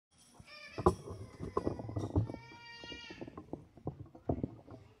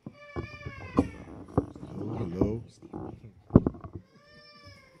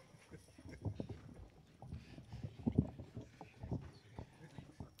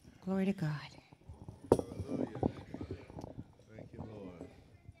Glory to God. Hallelujah. Thank you, Lord.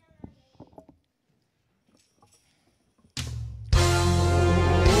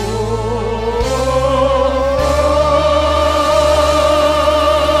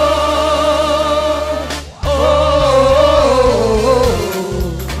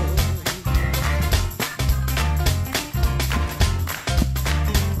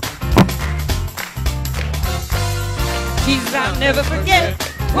 Jesus, I'll never forget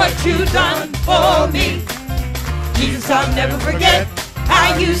what you done for me. Jesus, I'll never forget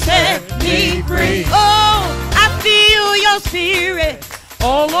how you set me free. Oh, I feel your spirit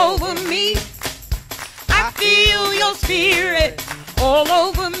all over me. I feel your spirit all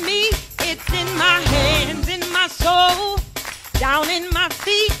over me. It's in my hands, in my soul, down in my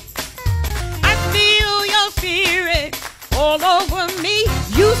feet. I feel your spirit all over me.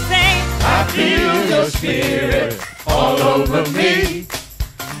 You say, I feel your spirit all over me.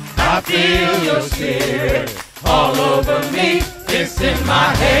 I feel your spirit all over me. It's in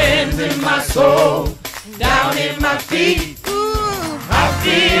my hands, in my soul, down in my feet. ooh, I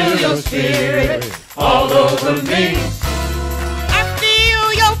feel your spirit all over me. I feel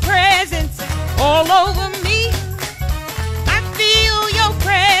your presence all over me. I feel your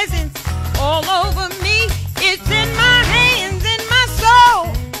presence all over me. It's in my hands, in my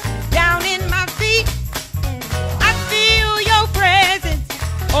soul, down in my feet. I feel your presence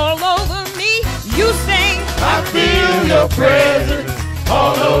all over me. You sing. I feel your presence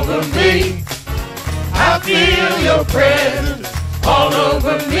all over me. I feel your presence all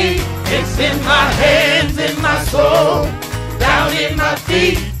over me. It's in my hands, in my soul, down in my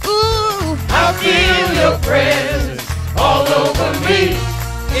feet. Ooh, I feel your presence all over me.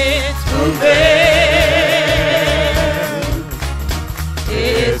 it's Moving,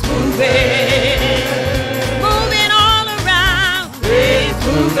 it's moving, moving all around. it's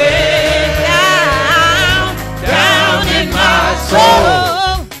moving Down, down in my soul.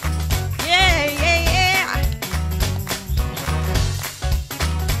 oh, yeah, yeah, yeah.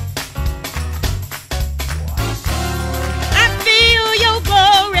 I feel your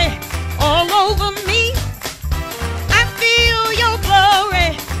glory all over me. I feel your glory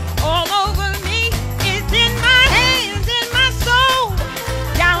all over me. It's in my hands, in my soul,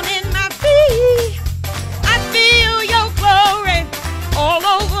 down in my feet. I feel your glory all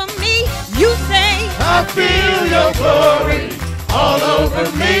over me. You say, I feel your glory all over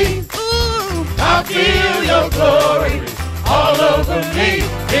me. ooh, I feel your glory all over me.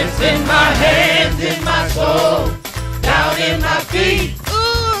 It's in my hands, in my soul, down in my feet.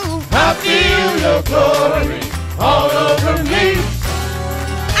 ooh. I feel your glory all over me.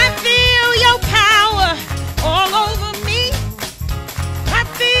 I feel your power all over me. I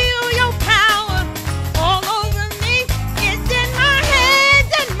feel your power all over me. It's in my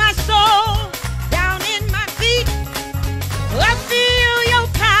hands and my soul, down in my feet. I feel your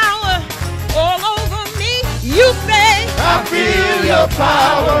power all over me. You say, I feel your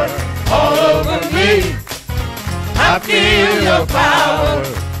power all over me. I feel your power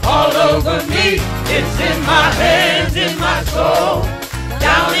all over me. It's in my hands, in my soul,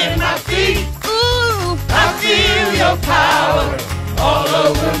 down in my feet. ooh, I feel your power all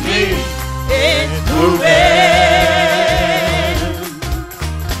over me. it's Moving,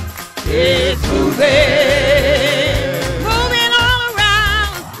 it's moving, moving all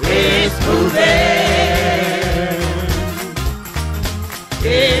around. it's moving,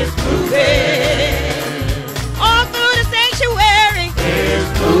 it's moving, All through the sanctuary. it's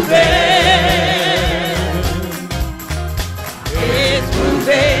moving, it's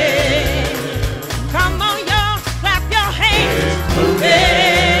moving, Come on, y'all, clap your hands. it's moving,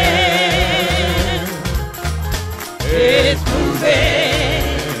 it's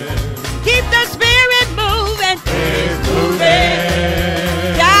moving, Keep the spirit moving. it's moving.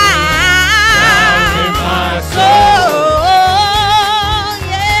 Down in my soul.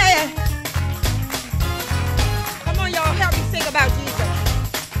 Yeah. Come on, y'all, help me sing about Jesus.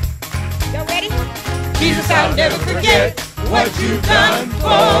 Y'all ready? Jesus, I'll never forget what you've done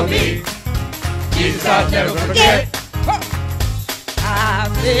for me. Jesus, I'll never forget. I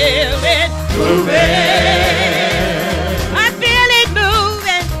feel it. Moving, I feel it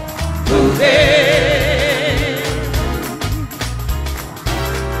moving. moving,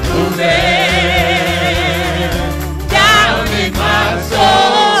 moving down in my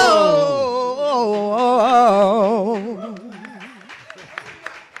soul. Oh.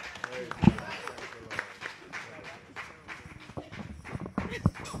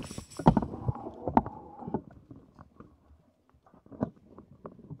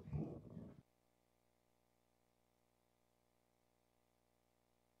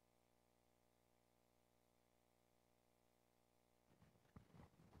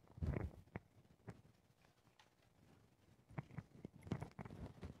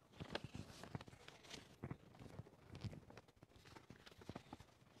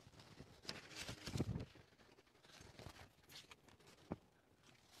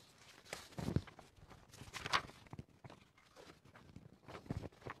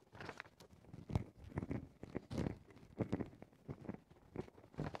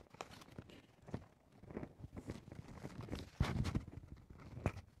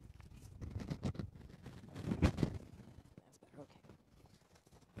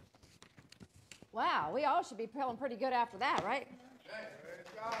 Wow, we all should be feeling pretty good after that, right?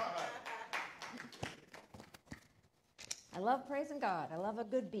 I love praising God. I love a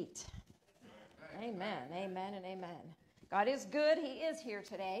good beat. Amen, amen, and amen. God is good. He is here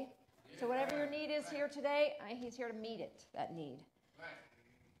today. So whatever your need is here today, He's here to meet it, that need.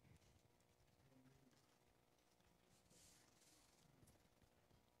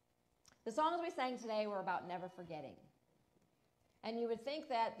 The songs we sang today were about never forgetting. And you would think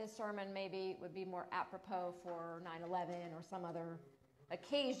that this sermon maybe would be more apropos for 9/11 or some other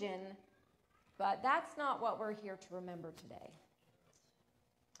occasion, but that's not what we're here to remember today.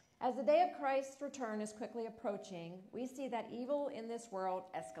 As the day of Christ's return is quickly approaching, we see that evil in this world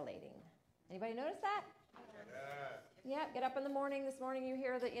escalating. Anybody notice that? Yeah, get up in the morning. This morning you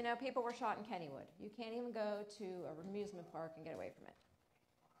hear that, people were shot in Kennywood. You can't even go to an amusement park and get away from it.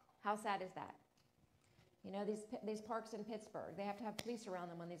 How sad is that? These parks in Pittsburgh, they have to have police around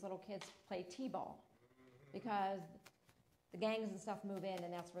them when these little kids play t-ball because the gangs and stuff move in,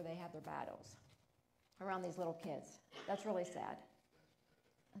 and that's where they have their battles, around these little kids. That's really sad.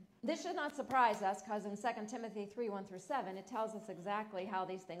 This should not surprise us because in 2 Timothy 3:1-7, it tells us exactly how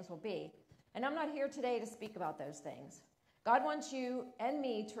these things will be. And I'm not here today to speak about those things. God wants you and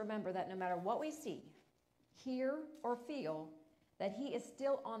me to remember that no matter what we see, hear, or feel, that He is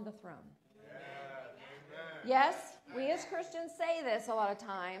still on the throne. Yes, we as Christians say this a lot of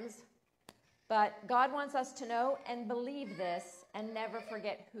times, but God wants us to know and believe this and never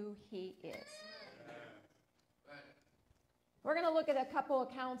forget who He is. We're going to look at a couple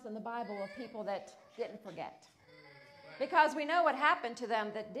accounts in the Bible of people that didn't forget, because we know what happened to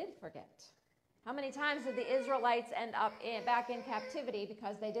them that did forget. How many times did the Israelites end up back in captivity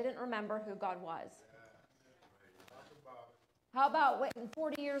because they didn't remember who God was? How about waiting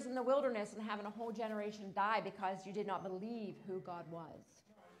 40 years in the wilderness and having a whole generation die because you did not believe who God was?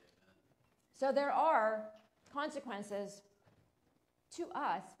 So there are consequences to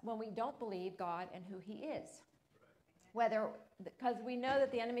us when we don't believe God and who He is. Because we know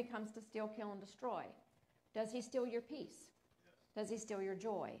that the enemy comes to steal, kill, and destroy. Does he steal your peace? Does he steal your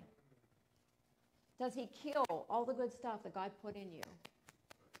joy? Does he kill all the good stuff that God put in you?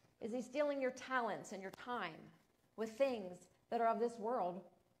 Is he stealing your talents and your time with things that are of this world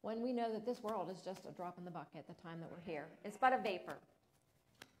when we know that this world is just a drop in the bucket the time that we're here? It's but a vapor.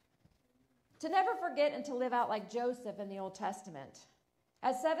 To never forget and to live out like Joseph in the Old Testament.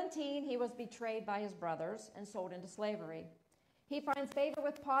 At 17, he was betrayed by his brothers and sold into slavery. He finds favor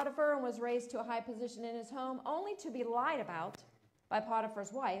with Potiphar and was raised to a high position in his home, only to be lied about by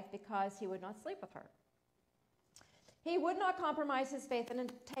Potiphar's wife because he would not sleep with her. He would not compromise his faith and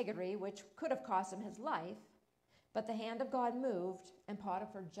integrity, which could have cost him his life, but the hand of God moved, and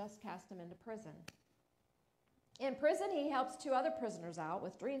Potiphar just cast him into prison. In prison, he helps 2 other prisoners out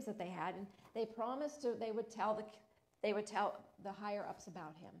with dreams that they had, and they promised they would tell the higher-ups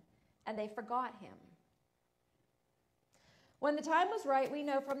about him, and they forgot him. When the time was right, we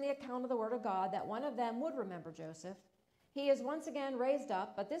know from the account of the Word of God that one of them would remember Joseph. He is once again raised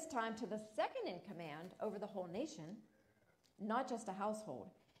up, but this time to the second in command over the whole nation, not just a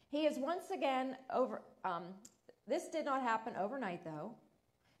household. He is once again this did not happen overnight, though.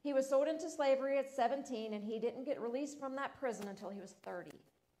 He was sold into slavery at 17, and he didn't get released from that prison until he was 30.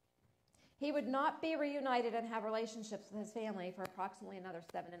 He would not be reunited and have relationships with his family for approximately another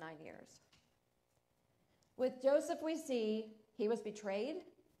 7 to 9 years. With Joseph, we see he was betrayed,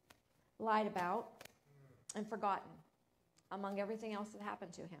 lied about, and forgotten among everything else that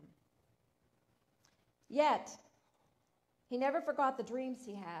happened to him. Yet, he never forgot the dreams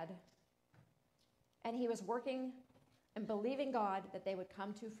he had, and he was working and believing God that they would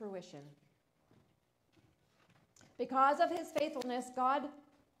come to fruition. Because of his faithfulness, God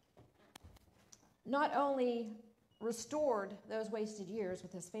not only restored those wasted years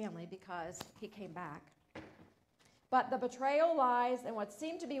with his family because he came back, but the betrayal, lies, and what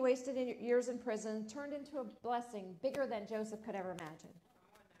seemed to be wasted years in prison turned into a blessing bigger than Joseph could ever imagine.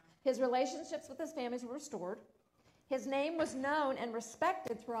 His relationships with his families were restored. His name was known and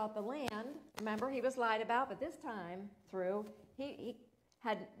respected throughout the land. Remember, he was lied about, but this time through, he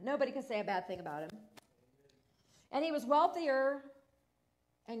had nobody could say a bad thing about him. And he was wealthier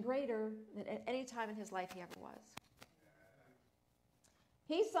and greater than at any time in his life he ever was.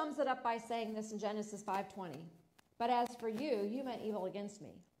 He sums it up by saying this in Genesis 5:20. But as for you, you meant evil against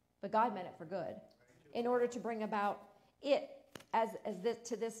me, but God meant it for good, in order to bring about it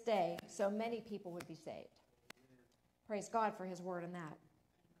to this day, so many people would be saved. Praise God for his word in that.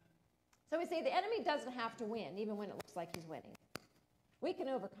 So we see the enemy doesn't have to win, even when it looks like he's winning. We can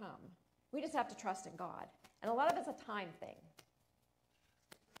overcome. We just have to trust in God. And a lot of it's a time thing.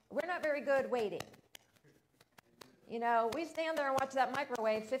 we're not very good waiting. You know, we stand there and watch that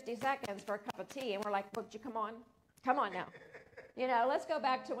microwave 50 seconds for a cup of tea, and we're like, would you come on? Come on now. You know, let's go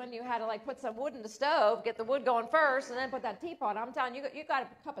back to when you had to, like, put some wood in the stove, get the wood going first, and then put that teapot on. I'm telling you, you got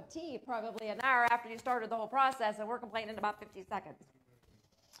a cup of tea probably an hour after you started the whole process, and we're complaining about 50 seconds.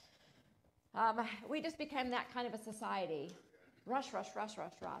 We just became that kind of a society. Rush, rush, rush,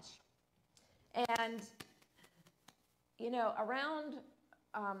 rush, rush. And, you know, around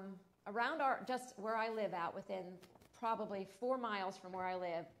just where I live at, within probably 4 miles from where I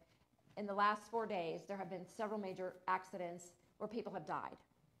live, in the last 4 days, there have been several major accidents where people have died.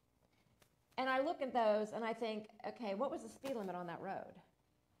 And I look at those and I think, okay, what was the speed limit on that road?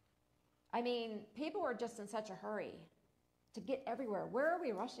 I mean, people are just in such a hurry to get everywhere. Where are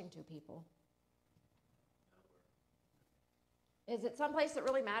we rushing to, people? Is it someplace that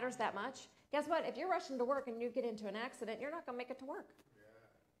really matters that much? Guess what? If you're rushing to work and you get into an accident, you're not going to make it to work.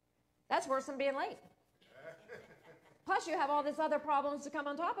 That's worse than being late. Plus, you have all these other problems to come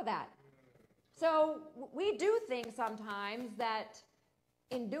on top of that. So we do things sometimes that,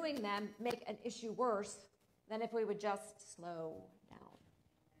 in doing them, make an issue worse than if we would just slow down.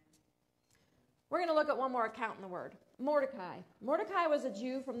 We're going to look at one more account in the Word. Mordecai. Mordecai was a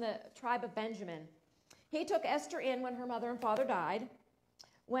Jew from the tribe of Benjamin. He took Esther in when her mother and father died.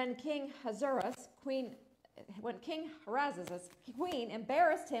 When King Ahasuerus, queen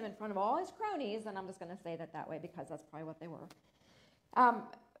embarrassed him in front of all his cronies, and I'm just going to say that way because that's probably what they were,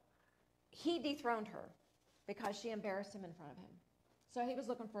 he dethroned her because she embarrassed him in front of him. So he was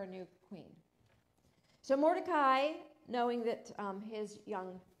looking for a new queen. So Mordecai, knowing that his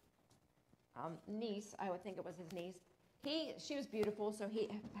young niece, I would think it was his niece, she was beautiful, so he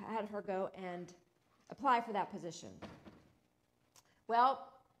had her go and apply for that position. Well,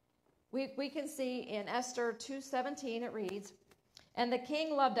 we can see in Esther 2:17 it reads, "And the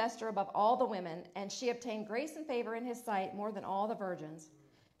king loved Esther above all the women, and she obtained grace and favor in his sight more than all the virgins,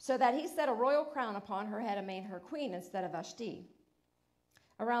 so that he set a royal crown upon her head and made her queen instead of Vashti."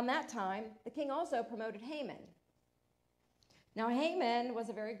 Around that time, the king also promoted Haman. Now, Haman was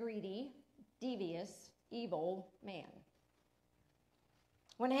a very greedy, devious, evil man.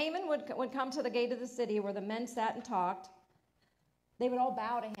 When Haman would come to the gate of the city where the men sat and talked, they would all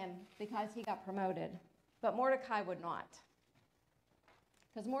bow to him because he got promoted. But Mordecai would not.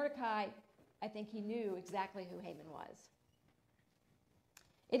 Because Mordecai, I think he knew exactly who Haman was.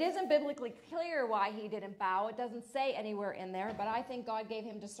 It isn't biblically clear why he didn't bow. It doesn't say anywhere in there, but I think God gave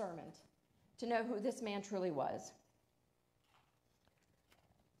him discernment to know who this man truly was.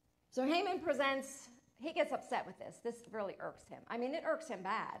 So Haman he gets upset with this. This really irks him. I mean, it irks him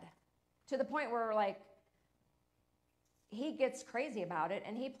bad to the point where, like, he gets crazy about it,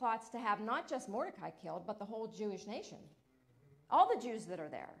 and he plots to have not just Mordecai killed, but the whole Jewish nation. All the Jews that are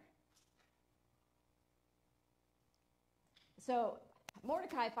there. So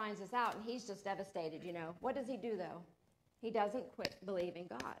Mordecai finds this out, and he's just devastated, you know. What does he do, though? He doesn't quit believing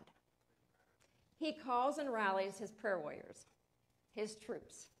God. He calls and rallies his prayer warriors, his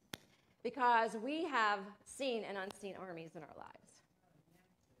troops, because we have seen and unseen armies in our lives.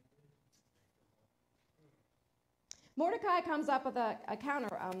 Mordecai comes up with a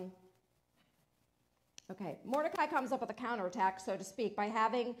counterattack, so to speak, by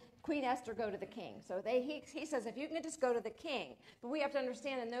having Queen Esther go to the king. So he says, if you can just go to the king. But we have to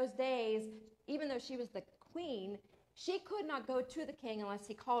understand, in those days, even though she was the queen, she could not go to the king unless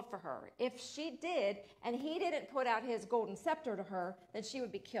he called for her. If she did, and he didn't put out his golden scepter to her, then she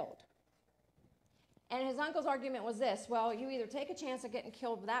would be killed. And his uncle's argument was this: well, you either take a chance of getting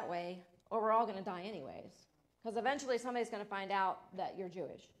killed that way, or we're all going to die anyways. Because eventually somebody's going to find out that you're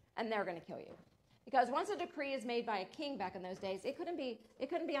Jewish, and they're going to kill you. Because once a decree is made by a king back in those days, it couldn't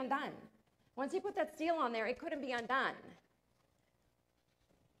be undone. Once he put that seal on there, it couldn't be undone.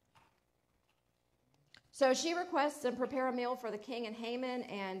 So she requests and prepare a meal for the king and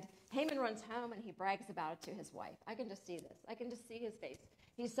Haman runs home and he brags about it to his wife. I can just see this. I can just see his face.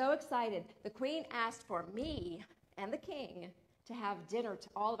 He's so excited. The queen asked for me and the king to have dinner to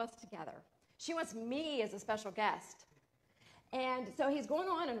all of us together. She wants me as a special guest. And so he's going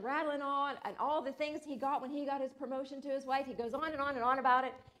on and rattling on and all the things he got when he got his promotion to his wife. He goes on and on and on about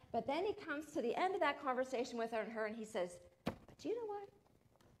it. But then he comes to the end of that conversation with her and he says, but you know what?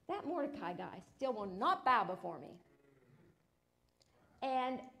 That Mordecai guy still will not bow before me.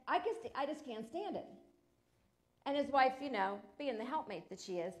 And I just can't stand it. And his wife, you know, being the helpmate that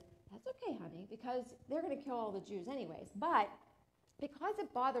she is, that's okay, honey, because they're going to kill all the Jews anyways. But because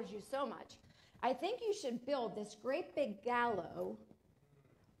it bothers you so much, I think you should build this great big gallows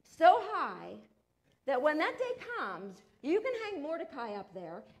so high that when that day comes, You can hang Mordecai up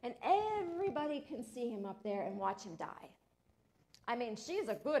there, and everybody can see him up there and watch him die. I mean, she's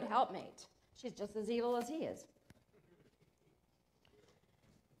a good helpmate. She's just as evil as he is.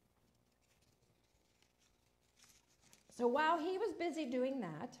 So while he was busy doing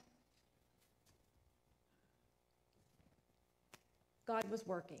that, God was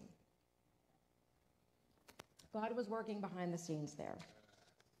working. God was working behind the scenes there.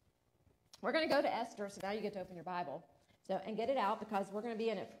 We're going to go to Esther, so now you get to open your Bible. And get it out, because we're going to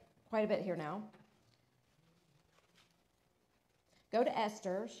be in it quite a bit here now. Go to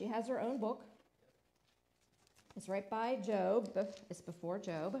Esther. She has her own book. It's right by Job. It's before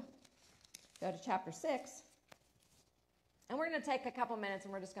Job. Go to chapter 6. And we're going to take a couple minutes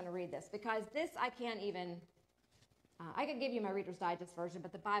and we're just going to read this, because this I can't even, I could give you my Reader's Digest version,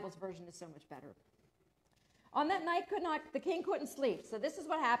 but the Bible's version is so much better. On that night the king couldn't sleep. So this is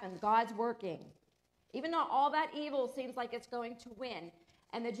what happened. God's working. Even though all that evil seems like it's going to win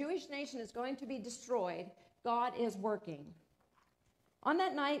and the Jewish nation is going to be destroyed, God is working. On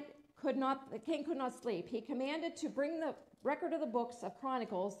that night, the king could not sleep. He commanded to bring the record of the books of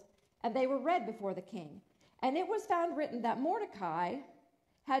Chronicles, and they were read before the king. And it was found written that Mordecai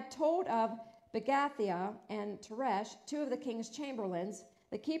had told of Begathiah and Teresh, two of the king's chamberlains,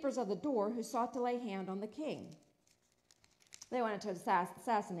 the keepers of the door, who sought to lay hand on the king. They wanted to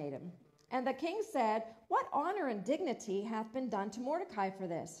assassinate him. And the king said, "What honor and dignity hath been done to Mordecai for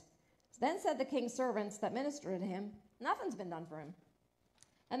this?" Then said the king's servants that ministered to him, "Nothing's been done for him."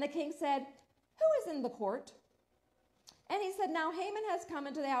 And the king said, "Who is in the court?" And he said, "Now Haman has come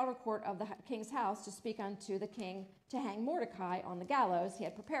into the outer court of the king's house to speak unto the king to hang Mordecai on the gallows he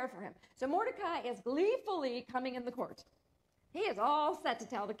had prepared for him." So Mordecai is gleefully coming in the court. He is all set to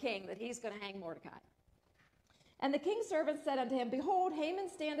tell the king that he's going to hang Mordecai. And the king's servant said unto him, "Behold, Haman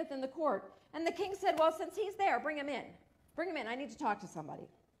standeth in the court." And the king said, "Well, since he's there, bring him in. Bring him in. I need to talk to somebody."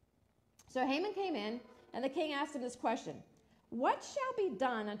 So Haman came in, and the king asked him this question: "What shall be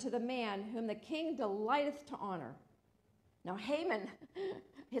done unto the man whom the king delighteth to honor?" Now Haman,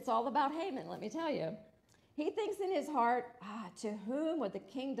 it's all about Haman, let me tell you. He thinks in his heart, to whom would the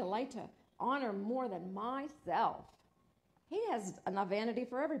king delight to honor more than myself? He has enough vanity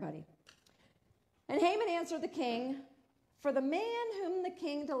for everybody. And Haman answered the king, "For the man whom the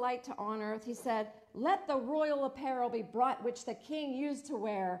king delight to honor," he said, "let the royal apparel be brought which the king used to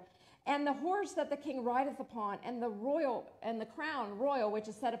wear, and the horse that the king rideth upon, and the crown royal which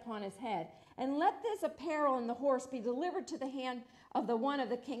is set upon his head. And let this apparel and the horse be delivered to the hand of the one of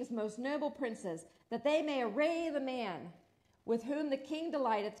the king's most noble princes, that they may array the man with whom the king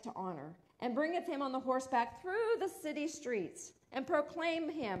delighteth to honor, and bringeth him on the horseback through the city streets, and proclaim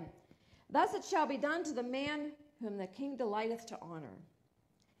him. Thus it shall be done to the man whom the king delighteth to honor."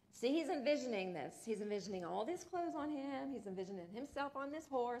 See, he's envisioning this. He's envisioning all these clothes on him. He's envisioning himself on this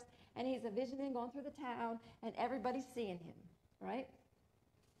horse, and he's envisioning going through the town, and everybody's seeing him, right?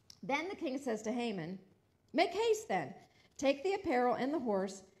 Then the king says to Haman, "Make haste then, take the apparel and the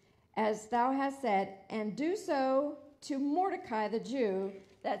horse, as thou hast said, and do so to Mordecai the Jew,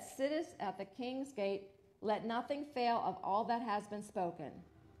 that sitteth at the king's gate. Let nothing fail of all that has been spoken."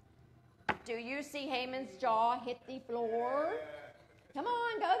 Do you see Haman's jaw hit the floor? Come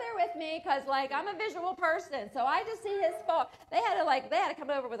on, go there with me, because I'm a visual person, so I just see his fall. They had to come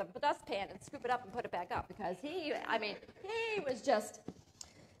over with a dustpan and scoop it up and put it back up, because he was just.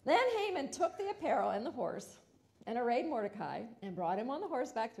 Then Haman took the apparel and the horse and arrayed Mordecai and brought him on the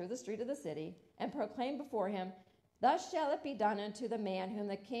horseback through the street of the city and proclaimed before him, "Thus shall it be done unto the man whom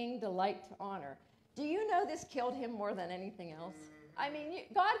the king delight to honor." Do you know this killed him more than anything else? I mean,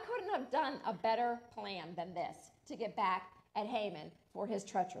 God couldn't have done a better plan than this to get back at Haman for his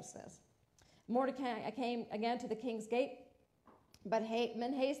treacherousness. Mordecai came again to the king's gate, but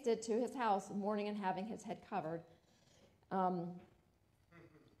Haman hasted to his house, mourning and having his head covered.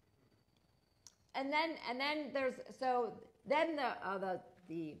 And then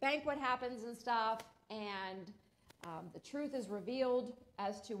the banquet happens and stuff, and the truth is revealed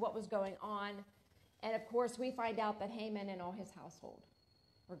as to what was going on. And of course, we find out that Haman and all his household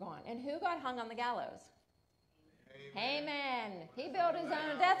were gone. And who got hung on the gallows? Haman. He built his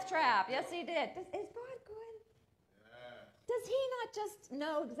own death trap. Yes, he did. Is God good? Does he not just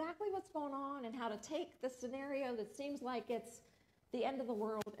know exactly what's going on and how to take the scenario that seems like it's the end of the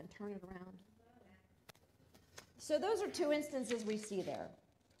world and turn it around? So those are two instances we see there.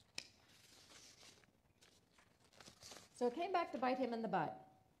 So it came back to bite him in the butt.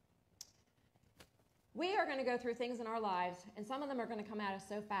 We are going to go through things in our lives, and some of them are going to come at us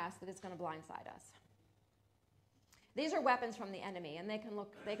so fast that it's going to blindside us. These are weapons from the enemy, and they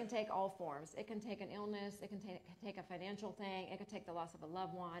can take all forms. It can take an illness. It can take a financial thing. It could take the loss of a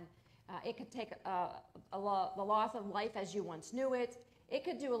loved one. It could take the loss of life as you once knew it. It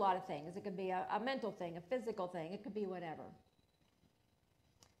could do a lot of things. It could be a mental thing, a physical thing. It could be whatever.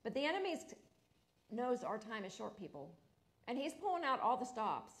 But the enemy knows our time is short, people. And he's pulling out all the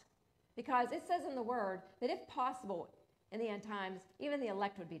stops. Because it says in the Word that if possible, in the end times, even the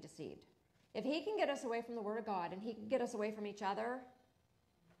elect would be deceived. If he can get us away from the Word of God and he can get us away from each other,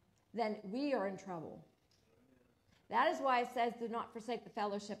 then we are in trouble. That is why it says, do not forsake the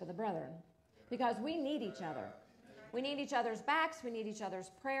fellowship of the brethren. Because we need each other. We need each other's backs. We need each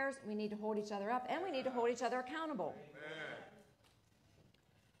other's prayers. We need to hold each other up. And we need to hold each other accountable.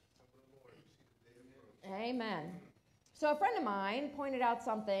 Amen. So a friend of mine pointed out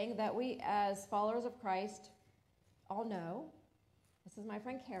something that we as followers of Christ all know. This is my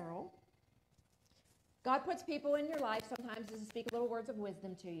friend Carol. God puts people in your life sometimes to speak little words of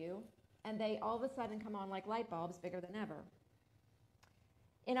wisdom to you, and they all of a sudden come on like light bulbs bigger than ever.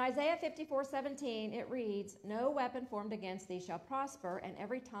 In Isaiah 54:17, it reads, no weapon formed against thee shall prosper, and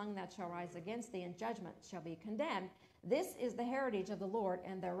every tongue that shall rise against thee in judgment shall be condemned. This is the heritage of the Lord,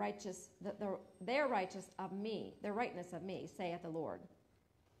 and their righteousness of me, saith the Lord.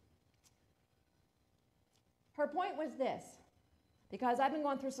 Her point was this, because I've been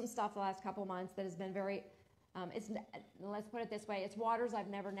going through some stuff the last couple months that has been very, let's put it this way, it's waters I've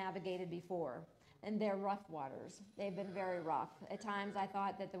never navigated before. And they're rough waters. They've been very rough. At times I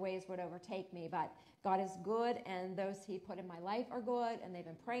thought that the waves would overtake me, but God is good, and those he put in my life are good, and they've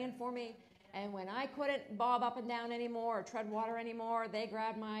been praying for me. And when I couldn't bob up and down anymore or tread water anymore, they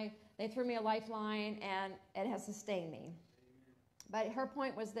threw me a lifeline, and it has sustained me. But her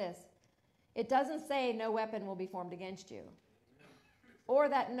point was this. It doesn't say no weapon will be formed against you, or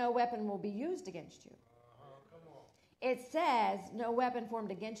that no weapon will be used against you. It says no weapon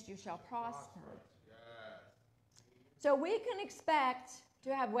formed against you shall prosper. So we can expect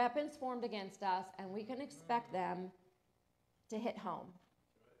to have weapons formed against us, and we can expect them to hit home.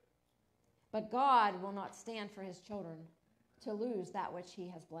 But God will not stand for his children to lose that which he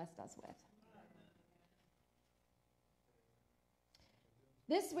has blessed us with.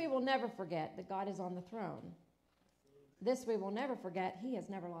 This we will never forget, that God is on the throne. This we will never forget, he has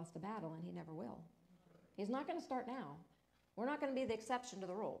never lost a battle, and he never will. He's not going to start now. We're not going to be the exception to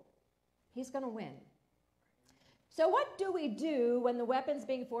the rule. He's going to win. So what do we do when the weapons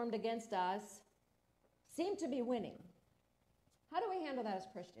being formed against us seem to be winning? How do we handle that as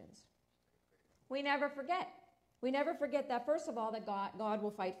Christians? We never forget. We never forget that, first of all, that God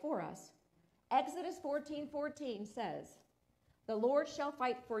will fight for us. Exodus 14:14 says, the Lord shall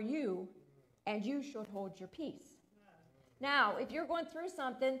fight for you, and you should hold your peace. Now, if you're going through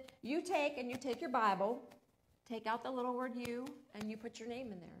something, you take your Bible, take out the little word you, and you put your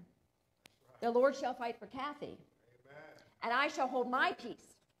name in there. The Lord shall fight for Kathy. Amen. And I shall hold my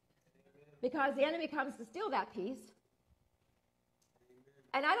peace. Because the enemy comes to steal that peace.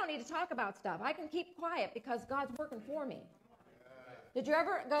 And I don't need to talk about stuff. I can keep quiet because God's working for me. Did you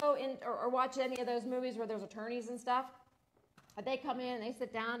ever go in or watch any of those movies where there's attorneys and stuff? They come in and they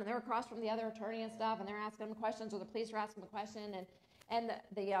sit down and they're across from the other attorney and stuff, and they're asking them questions, or the police are asking them a question, and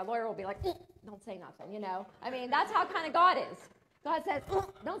the lawyer will be like, don't say nothing, you know. I mean, that's how kind of God is. God says,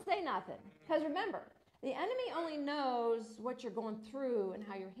 don't say nothing. Because remember, the enemy only knows what you're going through and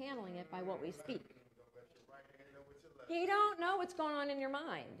how you're handling it by what we speak. He don't know what's going on in your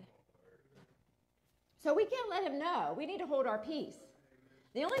mind. So we can't let him know. We need to hold our peace.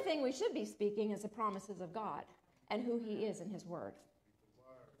 The only thing we should be speaking is the promises of God and who he is in his word.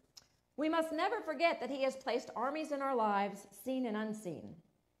 We must never forget that he has placed armies in our lives, seen and unseen.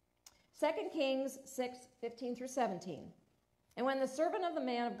 2 Kings 6:15 through 17. And when the servant of the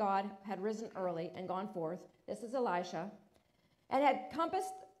man of God had risen early and gone forth, this is Elisha, and had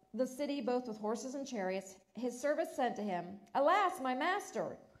compassed the city both with horses and chariots, his servant said to him, Alas, my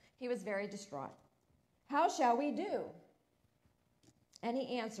master! He was very distraught. How shall we do? And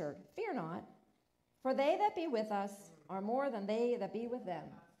he answered, Fear not, for they that be with us are more than they that be with them.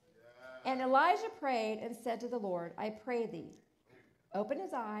 And Elijah prayed and said to the Lord, I pray thee, open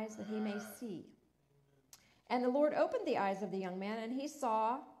his eyes that he may see. And the Lord opened the eyes of the young man, and he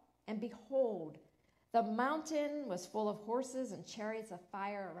saw, and behold, the mountain was full of horses and chariots of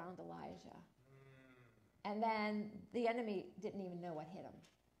fire around Elijah. And then the enemy didn't even know what hit him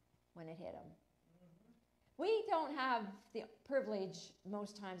when it hit him. We don't have the privilege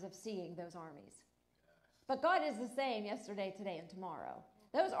most times of seeing those armies. But God is the same yesterday, today, and tomorrow.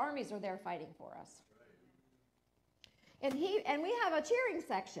 Those armies are there fighting for us. And we have a cheering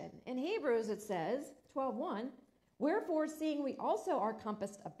section. In Hebrews it says, 12:1, Wherefore, seeing we also are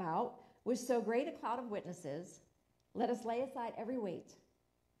compassed about with so great a cloud of witnesses, let us lay aside every weight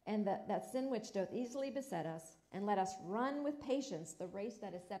and that sin which doth easily beset us, and let us run with patience the race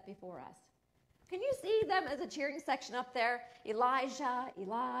that is set before us. Can you see them as a cheering section up there? Elijah,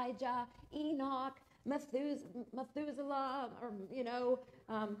 Enoch, Methuselah, or,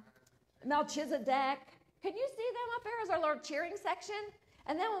 Melchizedek. Can you see them up there as our Lord cheering section?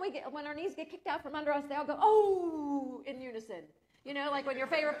 And then when our knees get kicked out from under us, they all go, oh, in unison. Like when your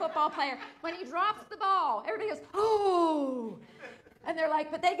favorite football player, when he drops the ball, everybody goes, oh. And they're like,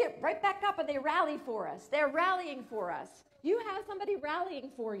 but they get right back up and they rally for us. They're rallying for us. You have somebody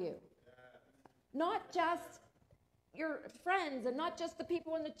rallying for you. Not just your friends and not just the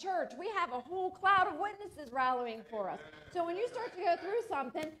people in the church. We have a whole cloud of witnesses rallying for us. So when you start to go through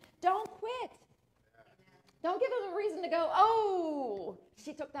something, don't quit. Don't give them a reason to go, oh,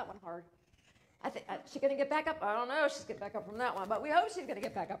 she took that one hard. I think she's going to get back up. I don't know. She's going to get back up from that one, but we hope she's going to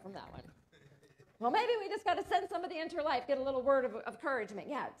get back up from that one. Well, maybe we just got to send somebody into her life, get a little word of encouragement.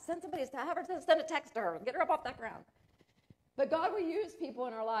 Yeah, send somebody, have her send a text to her, get her up off that ground. But God will use people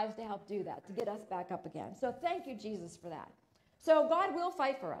in our lives to help do that, to get us back up again. So thank you, Jesus, for that. So God will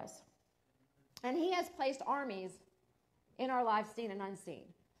fight for us. And he has placed armies in our lives, seen and unseen.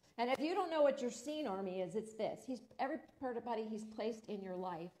 And if you don't know what your seen army is, it's this. Everybody he's placed in your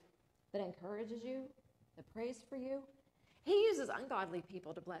life that encourages you, that prays for you. He uses ungodly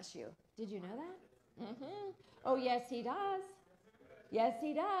people to bless you. Did you know that? Oh, yes, he does. Yes,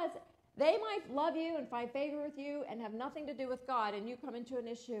 he does. They might love you and find favor with you and have nothing to do with God, and you come into an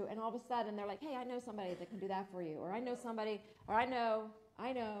issue, and all of a sudden they're like, hey, I know somebody that can do that for you, or I know somebody, or I know.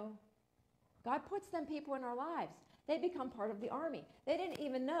 God puts them people in our lives. They become part of the army. They didn't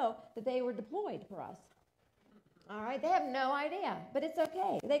even know that they were deployed for us. All right? They have no idea, but it's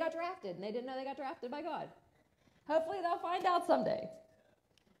okay. They got drafted, and they didn't know they got drafted by God. Hopefully they'll find out someday.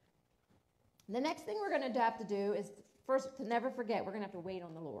 The next thing we're going to have to do is, first, to never forget, we're going to have to wait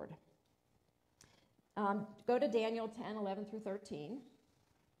on the Lord. Go to Daniel 10, 11 through 13.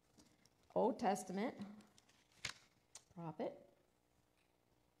 Old Testament. Prophet.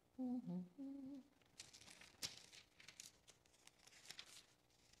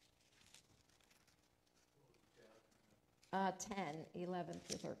 10, 11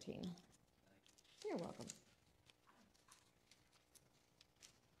 through 13. You're welcome.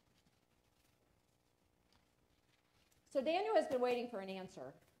 So Daniel has been waiting for an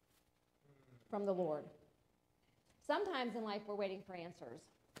answer from the Lord. Sometimes in life we're waiting for answers,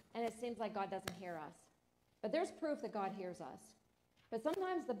 and it seems like God doesn't hear us. But there's proof that God hears us. But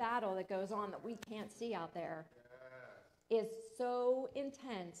sometimes the battle that goes on that we can't see out there is so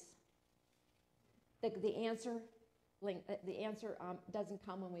intense that the answer doesn't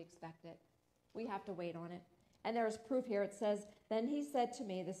come when we expect it. We have to wait on it. And there's proof here. It says, then he said to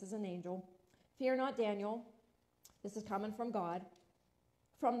me, this is an angel, fear not, Daniel. This is coming from God.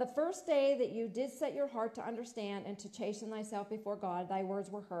 From the first day that you did set your heart to understand and to chasten thyself before God, thy words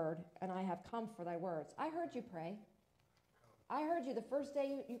were heard, and I have come for thy words. I heard you pray. I heard you the first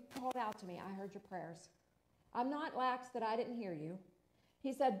day you called out to me. I heard your prayers. I'm not lax that I didn't hear you.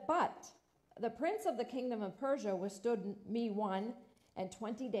 He said, but the prince of the kingdom of Persia withstood me 21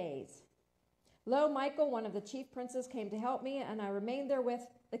 days. Lo, Michael, one of the chief princes, came to help me, and I remained there with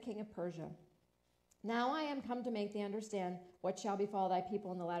the king of Persia. Now I am come to make thee understand what shall befall thy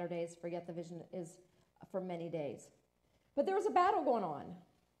people in the latter days, for yet the vision is for many days. But there was a battle going on.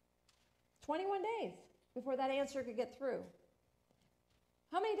 21 days before that answer could get through.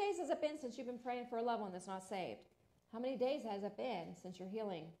 How many days has it been since you've been praying for a loved one that's not saved? How many days has it been since your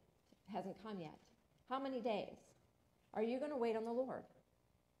healing hasn't come yet? How many days? Are you going to wait on the Lord?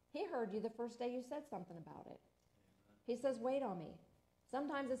 He heard you the first day you said something about it. He says, wait on me.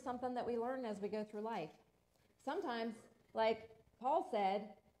 Sometimes it's something that we learn as we go through life. Sometimes, like Paul said,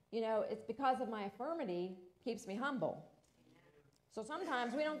 it's because of my infirmity keeps me humble. So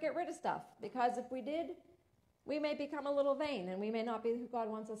sometimes we don't get rid of stuff, because if we did, we may become a little vain and we may not be who God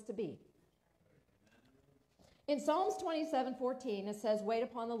wants us to be. In Psalms 27:14, it says, wait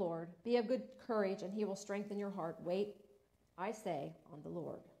upon the Lord, be of good courage, and he will strengthen your heart. Wait, I say, on the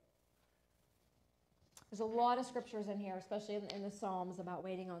Lord. There's a lot of scriptures in here, especially in the Psalms, about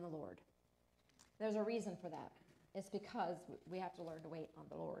waiting on the Lord. There's a reason for that. It's because we have to learn to wait on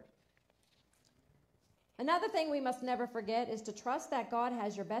the Lord. Another thing we must never forget is to trust that God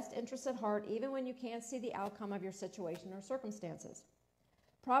has your best interests at heart, even when you can't see the outcome of your situation or circumstances.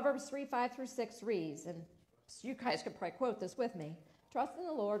 Proverbs 3:5-6 reads, and you guys could probably quote this with me, trust in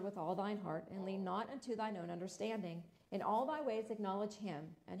the Lord with all thine heart, and lean not unto thine own understanding. In all thy ways acknowledge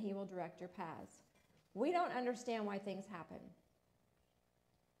him, and he will direct your paths. We don't understand why things happen.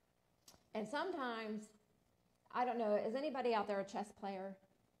 And sometimes, I don't know, is anybody out there a chess player?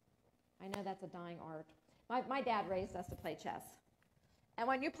 I know that's a dying art. My dad raised us to play chess. And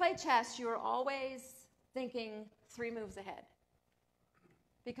when you play chess, you're always thinking 3 moves ahead.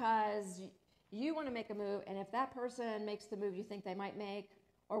 Because you want to make a move, and if that person makes the move you think they might make,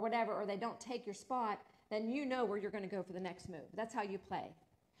 or whatever, or they don't take your spot, then you know where you're going to go for the next move. That's how you play.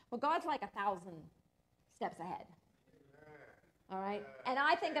 Well, God's like 1,000 steps ahead. All right? And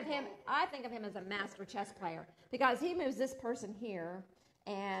I think of him as a master chess player, because he moves this person here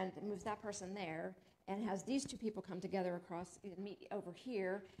and moves that person there, and has these 2 people come together across and meet over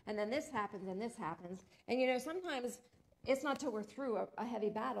here, and then this happens and this happens. And you know, sometimes it's not till we're through a heavy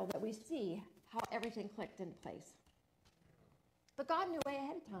battle that we see how everything clicked into place. But God knew way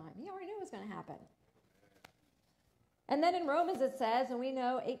ahead of time. He already knew it was going to happen. And then in Romans it says, and we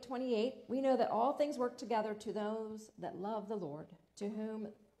know 8:28, we know that all things work together to those that love the Lord, to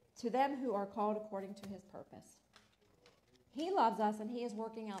them who are called according to his purpose. He loves us, and he is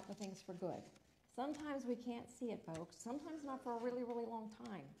working out the things for good. Sometimes we can't see it, folks. Sometimes not for a really, really long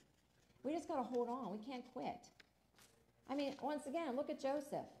time. We just got to hold on. We can't quit. I mean, once again, look at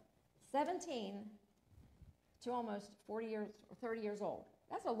Joseph. 17 to almost 40 years or 30 years old.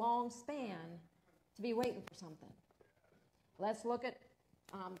 That's a long span to be waiting for something. Let's look at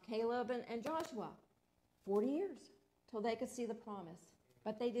Caleb and Joshua. 40 years till they could see the promise.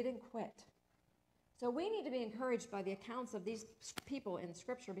 But they didn't quit. So we need to be encouraged by the accounts of these people in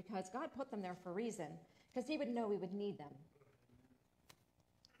Scripture, because God put them there for a reason, because he would know we would need them.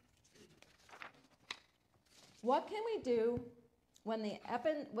 What can we do when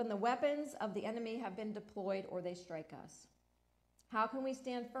the weapons of the enemy have been deployed or they strike us? How can we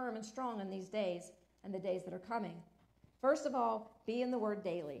stand firm and strong in these days and the days that are coming? First of all, be in the Word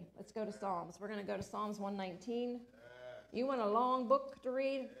daily. Let's go to Psalms. We're going to go to Psalms 119. You want a long book to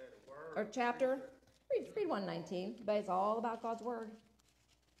read or chapter? Read 119, but it's all about God's Word.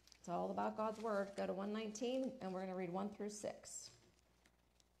 It's all about God's Word. Go to 119, and we're going to read 1 through 6.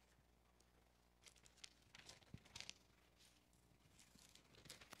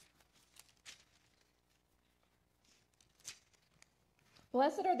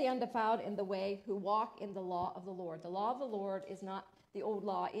 Blessed are the undefiled in the way who walk in the law of the Lord. The law of the Lord is not the old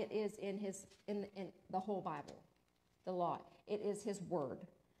law. It is in the whole Bible. The law. It is his word.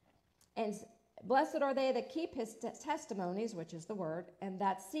 And blessed are they that keep his testimonies, which is the word, and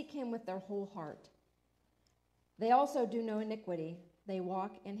that seek him with their whole heart. They also do no iniquity. They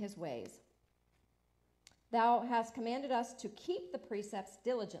walk in his ways. Thou hast commanded us to keep the precepts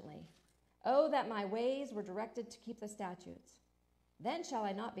diligently. Oh, that my ways were directed to keep the statutes. Then shall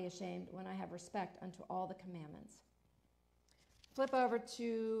I not be ashamed when I have respect unto all the commandments. Flip over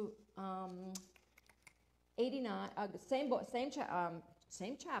to 89,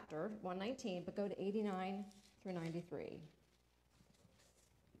 same chapter, 119, but go to 89 through 93.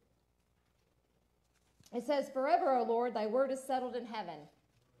 It says, Forever, O Lord, thy word is settled in heaven.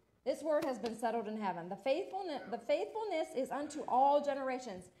 This word has been settled in heaven. The faithfulness is unto all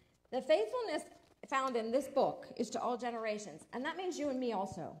generations. The faithfulness found in this book is to all generations, and that means you and me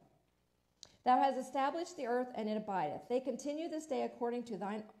also. Thou hast established the earth, and it abideth. They continue this day according to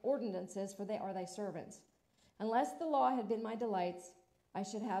thine ordinances, for they are thy servants. Unless the law had been my delights, I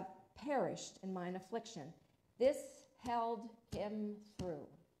should have perished in mine affliction. This held him through.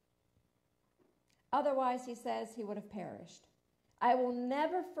 Otherwise, he says, he would have perished. I will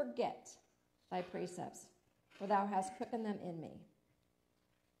never forget thy precepts, for thou hast quickened them in me.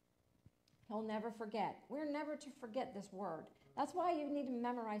 He'll never forget. We're never to forget this word. That's why you need to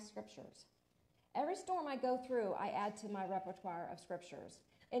memorize scriptures. Every storm I go through, I add to my repertoire of scriptures.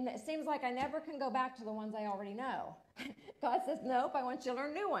 And it seems like I never can go back to the ones I already know. God says, nope, I want you to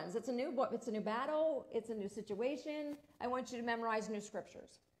learn new ones. It's a new battle. It's a new situation. I want you to memorize new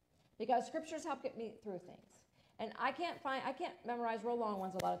scriptures. Because scriptures help get me through things. And I can't memorize real long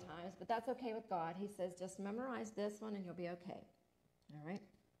ones a lot of times, but that's okay with God. He says, just memorize this one and you'll be okay. All right?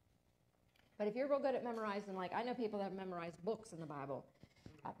 But if you're real good at memorizing, like I know people that have memorized books in the Bible,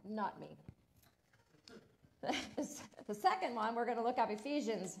 not me. The second one, we're going to look up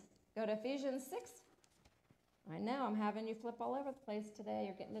Ephesians. Go to Ephesians 6. I know I'm having you flip all over the place today.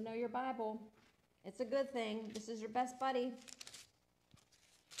 You're getting to know your Bible. It's a good thing. This is your best buddy.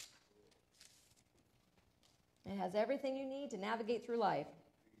 It has everything you need to navigate through life.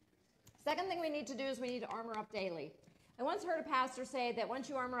 Second thing we need to do is we need to armor up daily. I once heard a pastor say that once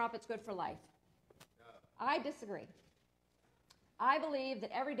you armor up, it's good for life. I disagree. I believe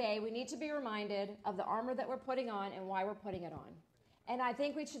that every day we need to be reminded of the armor that we're putting on and why we're putting it on. And I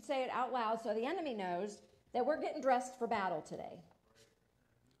think we should say it out loud so the enemy knows that we're getting dressed for battle today.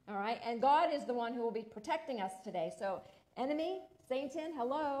 All right? And God is the one who will be protecting us today. So, enemy, Satan,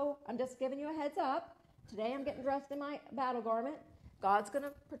 hello. I'm just giving you a heads up. Today I'm getting dressed in my battle garment. God's going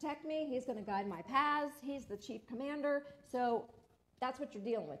to protect me. He's going to guide my paths. He's the chief commander. So, that's what you're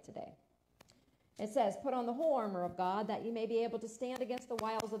dealing with today. It says, put on the whole armor of God that you may be able to stand against the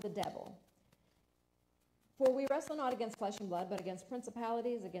wiles of the devil. For we wrestle not against flesh and blood, but against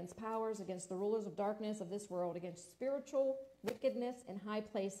principalities, against powers, against the rulers of darkness of this world, against spiritual wickedness in high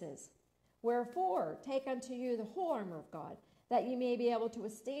places. Wherefore, take unto you the whole armor of God, that ye may be able to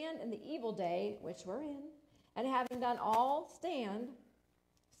withstand in the evil day, which we're in, and having done all, stand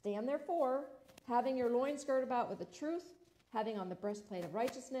therefore, having your loins girded about with the truth, having on the breastplate of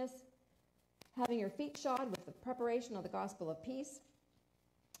righteousness, having your feet shod with the preparation of the gospel of peace,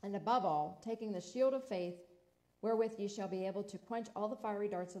 and above all, taking the shield of faith, wherewith ye shall be able to quench all the fiery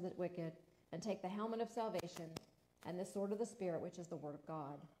darts of the wicked, and take the helmet of salvation, and the sword of the Spirit, which is the word of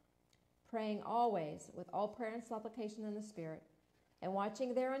God. Praying always with all prayer and supplication in the Spirit, and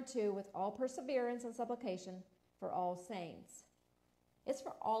watching thereunto with all perseverance and supplication for all saints. It's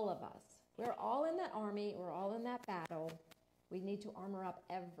for all of us. We're all in that army. We're all in that battle. We need to armor up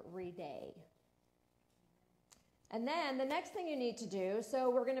every day. And then the next thing you need to do,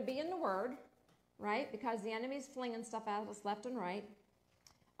 so we're going to be in the Word, right? Because the enemy's flinging stuff at us left and right.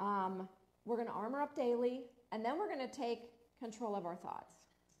 We're going to armor up daily, and then we're going to take control of our thoughts.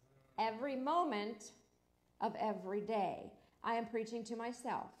 Every moment of every day. I am preaching to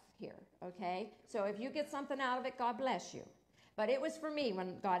myself here, okay? So if you get something out of it, God bless you. But it was for me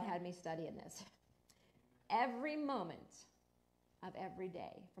when God had me studying this. Every moment of every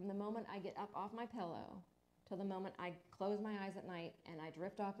day, from the moment I get up off my pillow till the moment I close my eyes at night and I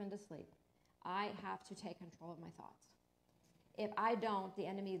drift off into sleep, I have to take control of my thoughts. If I don't, the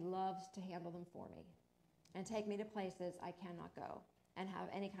enemy loves to handle them for me and take me to places I cannot go and have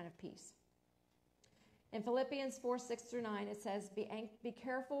any kind of peace. In Philippians 4:6-9, it says, be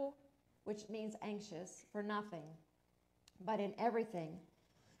careful, which means anxious, for nothing, but in everything,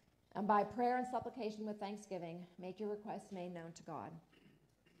 and by prayer and supplication with thanksgiving, make your requests made known to God.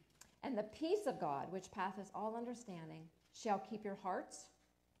 And the peace of God, which passeth all understanding, shall keep your hearts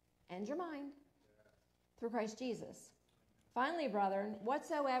and your mind through Christ Jesus. Finally, brethren,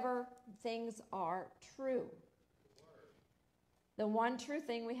 whatsoever things are true. The one true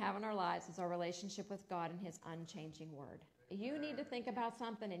thing we have in our lives is our relationship with God and His unchanging Word. You need to think about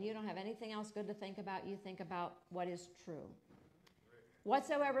something and you don't have anything else good to think about, you think about what is true.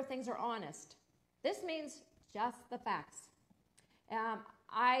 Whatsoever things are honest. This means just the facts.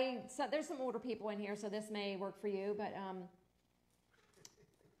 So there's some older people in here, so this may work for you, but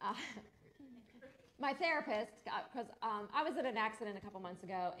my therapist, because I was in an accident a couple months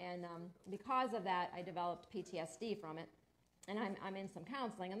ago, and because of that, I developed PTSD from it. And I'm in some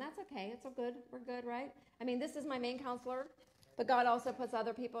counseling, and that's okay. It's all good. We're good, right? I mean, this is my main counselor, but God also puts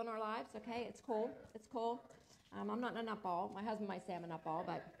other people in our lives, okay? It's cool. It's cool. I'm not a nutball. My husband might say I'm a nutball,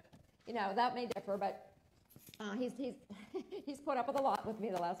 but, you know, that may differ, but he's put up with a lot with me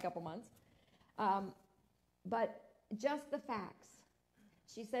the last couple months. But just the facts.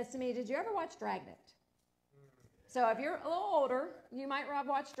 She says to me, did you ever watch Dragnet? So if you're a little older, you might have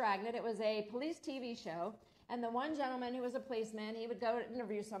watched Dragnet. It was a police TV show. And the one gentleman who was a policeman, he would go to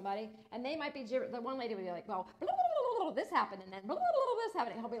interview somebody, and they might be, the one lady would be like, well, blah, blah, blah, blah, this happened, and then blah, blah, blah, this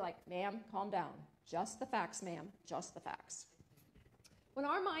happened. And he'll be like, ma'am, calm down. Just the facts, ma'am. Just the facts. When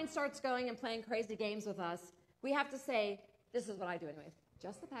our mind starts going and playing crazy games with us, we have to say, this is what I do anyways.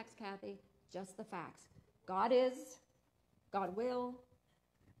 Just the facts, Kathy. Just the facts. God is. God will.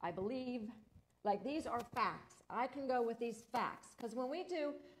 I believe. Like, these are facts. I can go with these facts. Because when we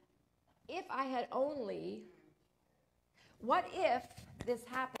do, if I had only... What if this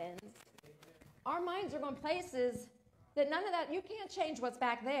happens? Our minds are going places that none of that, you can't change what's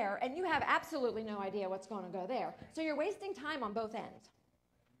back there, and you have absolutely no idea what's going to go there. So you're wasting time on both ends.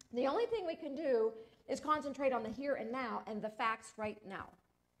 The only thing we can do is concentrate on the here and now and the facts right now.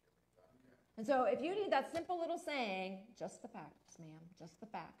 And so if you need that simple little saying, just the facts, ma'am, just the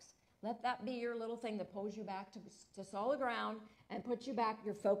facts, let that be your little thing that pulls you back to solid ground and puts you back,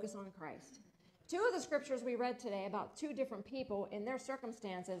 your focus on Christ. Two of the scriptures we read today about two different people in their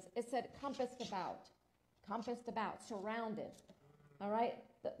circumstances, it said compassed about, surrounded. All right?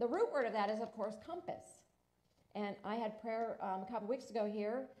 The root word of that is, of course, compass. And I had prayer a couple weeks ago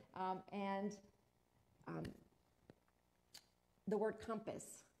here, and the word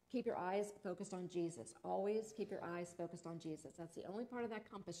compass. Keep your eyes focused on Jesus. Always keep your eyes focused on Jesus. That's the only part of that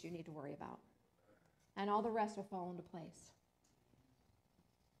compass you need to worry about. And all the rest will fall into place.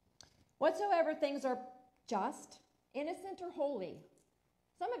 Whatsoever things are just, innocent, or holy.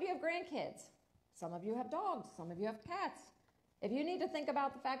 Some of you have grandkids. Some of you have dogs. Some of you have cats. If you need to think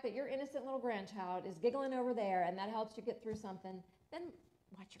about the fact that your innocent little grandchild is giggling over there and that helps you get through something, then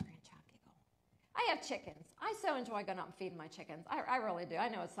watch your grandchild giggle. I have chickens. I so enjoy going out and feeding my chickens. I really do. I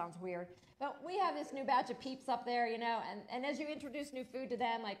know it sounds weird. But we have this new batch of peeps up there, you know, and as you introduce new food to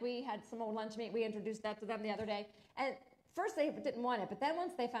them, like we had some old lunch meat, we introduced that to them the other day. And first they didn't want it, but then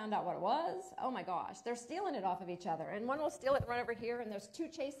once they found out what it was, oh my gosh, they're stealing it off of each other. And one will steal it and run over here, and there's two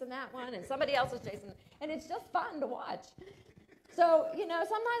chasing that one, and somebody else is chasing, and it's just fun to watch. So, you know,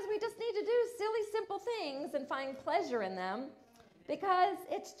 sometimes we just need to do silly, simple things and find pleasure in them because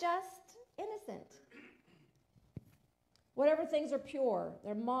it's just innocent. Whatever things are pure,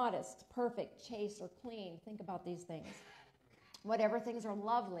 they're modest, perfect, chaste, or clean. Think about these things. Whatever things are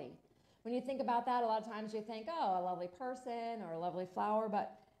lovely. When you think about that, a lot of times you think, oh, a lovely person or a lovely flower,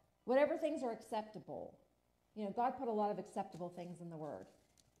 but whatever things are acceptable. You know, God put a lot of acceptable things in the Word.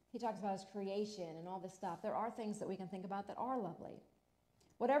 He talks about his creation and all this stuff. There are things that we can think about that are lovely.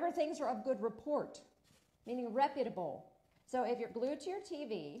 Whatever things are of good report, meaning reputable. So if you're glued to your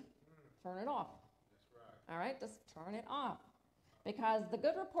TV, turn it off. That's right. All right, just turn it off. Because the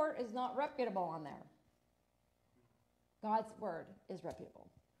good report is not reputable on there. God's word is reputable.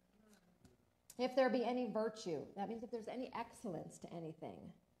 If there be any virtue, that means if there's any excellence to anything,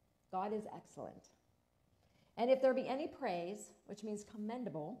 God is excellent. And if there be any praise, which means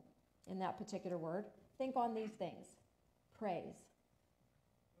commendable in that particular word, think on these things. Praise.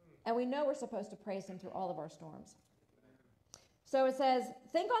 And we know we're supposed to praise him through all of our storms. So it says,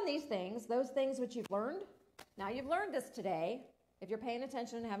 think on these things, those things which you've learned. Now you've learned this today, if you're paying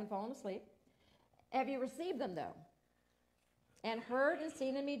attention and haven't fallen asleep. Have you received them, though? And heard and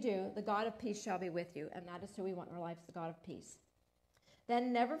seen in me do, the God of peace shall be with you. And that is who we want in our lives, the God of peace.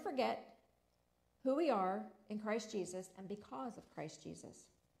 Then never forget who we are in Christ Jesus and because of Christ Jesus.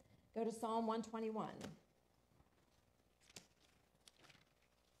 Go to Psalm 121.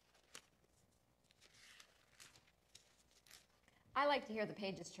 I like to hear the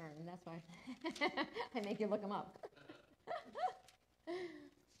pages turn, and that's why I make you look them up.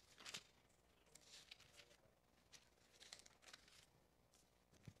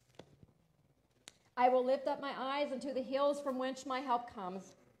 I will lift up my eyes unto the hills from whence my help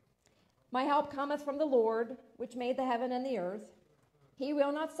comes. My help cometh from the Lord, which made the heaven and the earth. He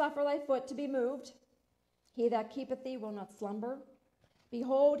will not suffer thy foot to be moved. He that keepeth thee will not slumber.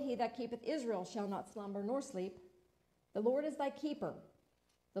 Behold, he that keepeth Israel shall not slumber nor sleep. The Lord is thy keeper.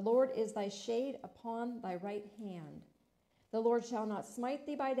 The Lord is thy shade upon thy right hand. The Lord shall not smite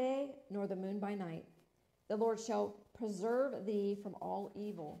thee by day, nor the moon by night. The Lord shall preserve thee from all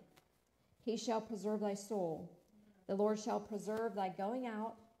evil. He shall preserve thy soul. The Lord shall preserve thy going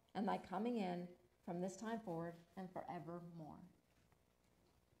out and thy coming in from this time forward and forevermore.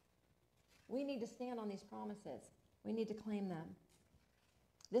 We need to stand on these promises. We need to claim them.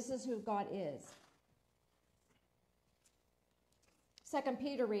 This is who God is. 2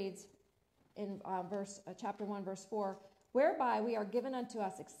 Peter reads in chapter 1, verse 4, whereby we are given unto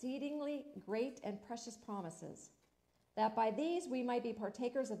us exceedingly great and precious promises, that by these we might be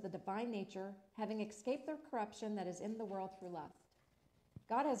partakers of the divine nature, having escaped the corruption that is in the world through lust.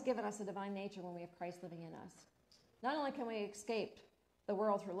 God has given us a divine nature when we have Christ living in us. Not only can we escape the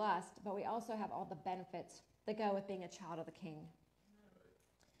world through lust, but we also have all the benefits that go with being a child of the King.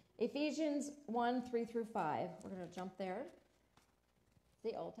 Ephesians 1, 3 through 5. We're going to jump there.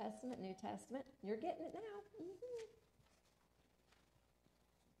 The Old Testament, New Testament. You're getting it now. Mm-hmm.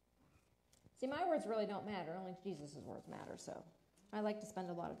 See, my words really don't matter. Only Jesus' words matter. So I like to spend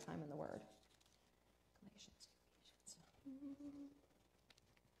a lot of time in the Word.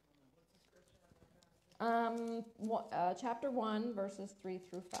 Chapter 1, verses 3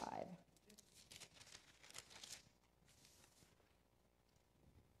 through 5.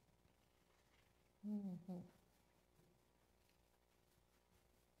 Mm-hmm.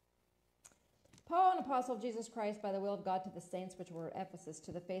 Paul, an apostle of Jesus Christ, by the will of God, to the saints which were at Ephesus,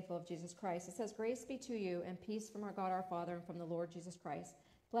 to the faithful of Jesus Christ. It says, grace be to you, and peace from our God our Father, and from the Lord Jesus Christ.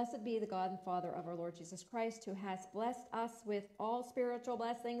 Blessed be the God and Father of our Lord Jesus Christ, who has blessed us with all spiritual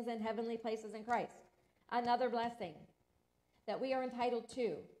blessings in heavenly places in Christ. Another blessing that we are entitled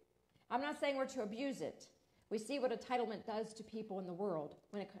to. I'm not saying we're to abuse it. We see what entitlement does to people in the world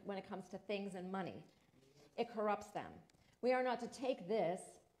when it comes to things and money. It corrupts them. We are not to take this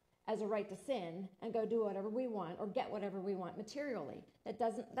as a right to sin and go do whatever we want or get whatever we want materially.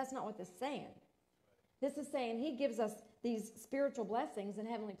 That's not what this is saying. This is saying he gives us these spiritual blessings in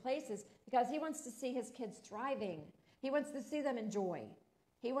heavenly places because he wants to see his kids thriving. He wants to see them enjoy.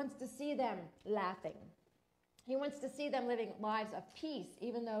 He wants to see them laughing. He wants to see them living lives of peace,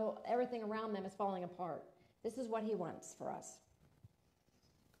 even though everything around them is falling apart. This is what he wants for us.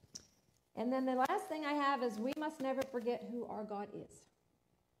 And then the last thing I have is we must never forget who our God is.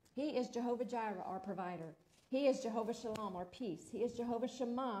 He is Jehovah Jireh, our provider. He is Jehovah Shalom, our peace. He is Jehovah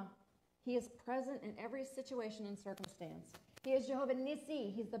Shammah. He is present in every situation and circumstance. He is Jehovah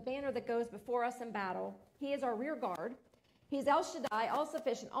Nissi. He's the banner that goes before us in battle. He is our rear guard. He's El Shaddai,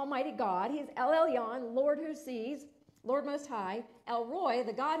 all-sufficient, almighty God. He's El Elyon, Lord who sees, Lord Most High. El Roy,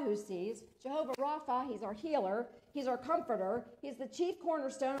 the God who sees. Jehovah Rapha, he's our healer. He's our comforter. He's the chief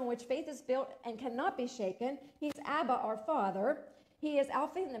cornerstone on which faith is built and cannot be shaken. He's Abba, our Father. He is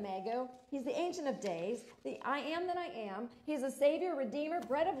Alpha and Omega. He's the Ancient of Days, the I am that I am. He's a Savior, Redeemer,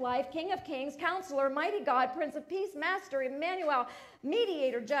 Bread of Life, King of Kings, Counselor, Mighty God, Prince of Peace, Master, Emmanuel,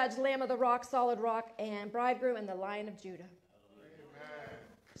 Mediator, Judge, Lamb of the Rock, Solid Rock, and Bridegroom, and the Lion of Judah. Amen.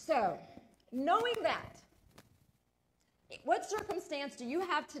 So, knowing that, what circumstance do you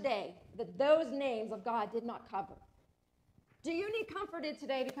have today that those names of God did not cover? Do you need comforted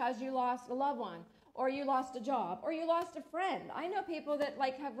today because you lost a loved one? Or you lost a job, or you lost a friend? I know people that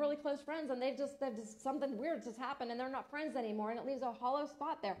have really close friends, and they've just something weird just happened, and they're not friends anymore, and it leaves a hollow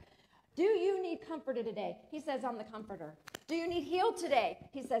spot there. Do you need comforted today? He says, I'm the comforter. Do you need healed today?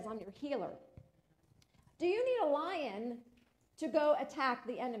 He says, I'm your healer. Do you need a lion to go attack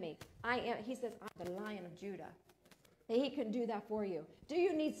the enemy? He says, I'm the Lion of Judah. He can do that for you. Do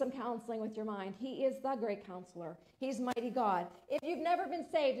you need some counseling with your mind? He is the great counselor. He's mighty God. If you've never been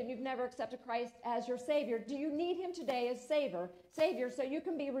saved and you've never accepted Christ as your Savior, do you need him today as Savior so you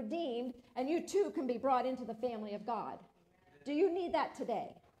can be redeemed and you too can be brought into the family of God? Do you need that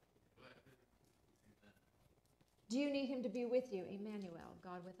today? Do you need him to be with you? Emmanuel,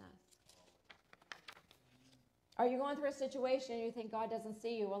 God with us. Are you going through a situation and you think God doesn't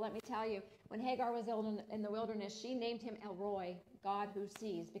see you? Well, let me tell you, when Hagar was ill in the wilderness, she named him El Roy, God who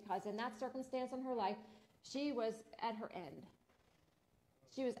sees, because in that circumstance in her life, she was at her end.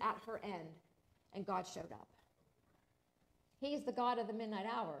 She was at her end, and God showed up. He's the God of the midnight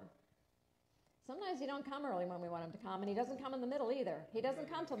hour. Sometimes he don't come early when we want him to come, and he doesn't come in the middle either. He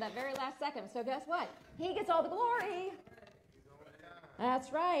doesn't come till that very last second. So guess what? He gets all the glory.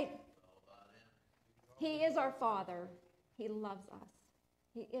 That's right. He is our Father. He loves us.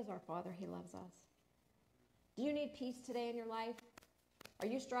 He is our Father. He loves us. Do you need peace today in your life? Are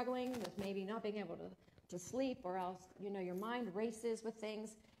you struggling with maybe not being able to sleep, or else, your mind races with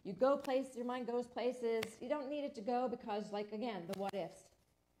things? You go places, your mind goes places. You don't need it to go because, again, the what ifs.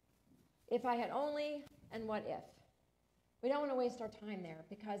 If I had only, and what if? We don't want to waste our time there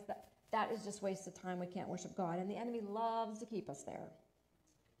because that is just wasted time. We can't worship God, and the enemy loves to keep us there.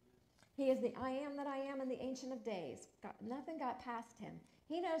 He is the I am that I am and the Ancient of Days. Nothing got past him.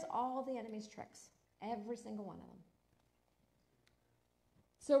 He knows all the enemy's tricks, every single one of them.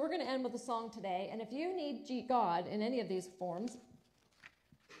 So we're going to end with a song today, and if you need God in any of these forms,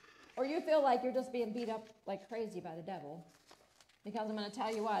 or you feel like you're just being beat up like crazy by the devil, because I'm going to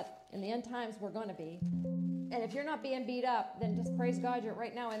tell you what, in the end times we're going to be. And if you're not being beat up, then just praise God you're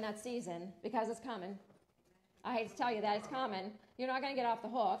right now in that season, because it's coming. I hate to tell you that, it's coming. You're not going to get off the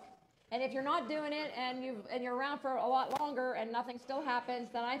hook. And if you're not doing it and you're around for a lot longer and nothing still happens,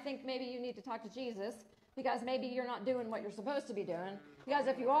 then I think maybe you need to talk to Jesus, because maybe you're not doing what you're supposed to be doing. Because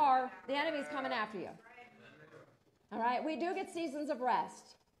if you are, the enemy's coming after you. All right? We do get seasons of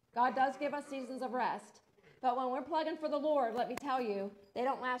rest. God does give us seasons of rest. But when we're plugging for the Lord, let me tell you, they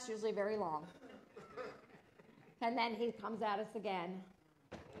don't last usually very long. And then he comes at us again.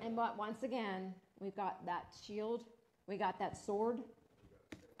 And but once again, we've got that shield. We got that sword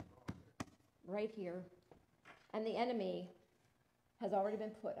right here. And the enemy has already been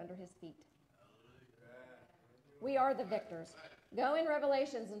put under his feet. We are the victors. Go in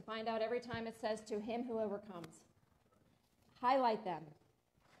Revelations and find out every time it says to him who overcomes. Highlight them.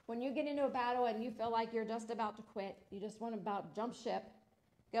 When you get into a battle and you feel like you're just about to quit, you just want to about jump ship,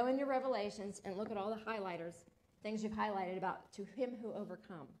 go in your Revelations and look at all the highlighters, things you've highlighted about to him who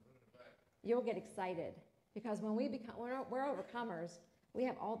overcome. You'll get excited, because when we're overcomers, we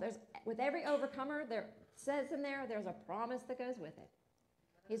have with every overcomer, there says in there's a promise that goes with it.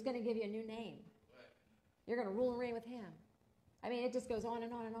 He's going to give you a new name. You're going to rule and reign with him. I mean, it just goes on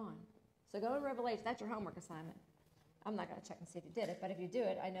and on and on. So go in Revelation. That's your homework assignment. I'm not going to check and see if you did it, but if you do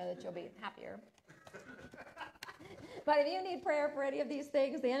it, I know that you'll be happier. But if you need prayer for any of these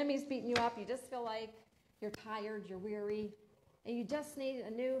things, the enemy's beating you up, you just feel like you're tired, you're weary, and you just need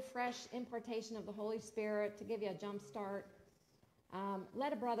a new, fresh impartation of the Holy Spirit to give you a jump start,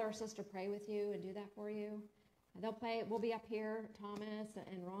 let a brother or sister pray with you and do that for you. They'll play. We'll be up here, Thomas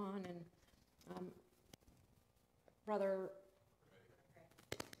and Ron and Brother.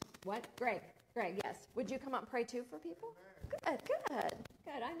 What? Greg, yes. Would you come up and pray too for people?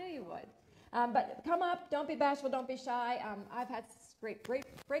 Good. I knew you would. But come up. Don't be bashful. Don't be shy. I've had great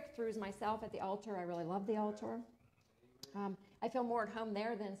breakthroughs myself at the altar. I really love the altar. I feel more at home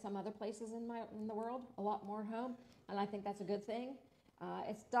there than some other places in the world. A lot more at home, and I think that's a good thing.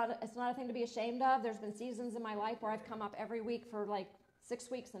 It's not a thing to be ashamed of. There's been seasons in my life where I've come up every week for like 6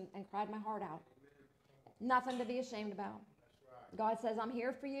 weeks and cried my heart out. Nothing to be ashamed about. God says, I'm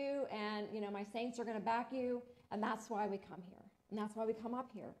here for you, and, my saints are going to back you, and that's why we come here. And that's why we come up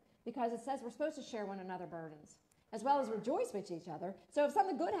here, because it says we're supposed to share one another burdens, as well as rejoice with each other. So if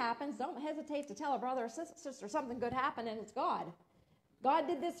something good happens, don't hesitate to tell a brother or sister something good happened, and it's God. God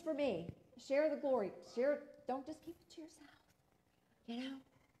did this for me. Share the glory. Don't just keep it to yourself.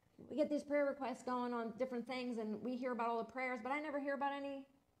 We get these prayer requests going on different things, and we hear about all the prayers, but I never hear about any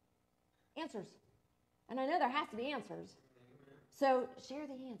answers. And I know there has to be answers. So share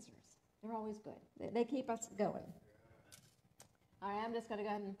the answers. They're always good. They keep us going. All right, I'm just going to go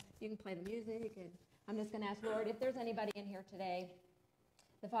ahead and you can play the music, and I'm just going to ask, Lord, if there's anybody in here today,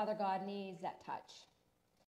 the Father God needs that touch.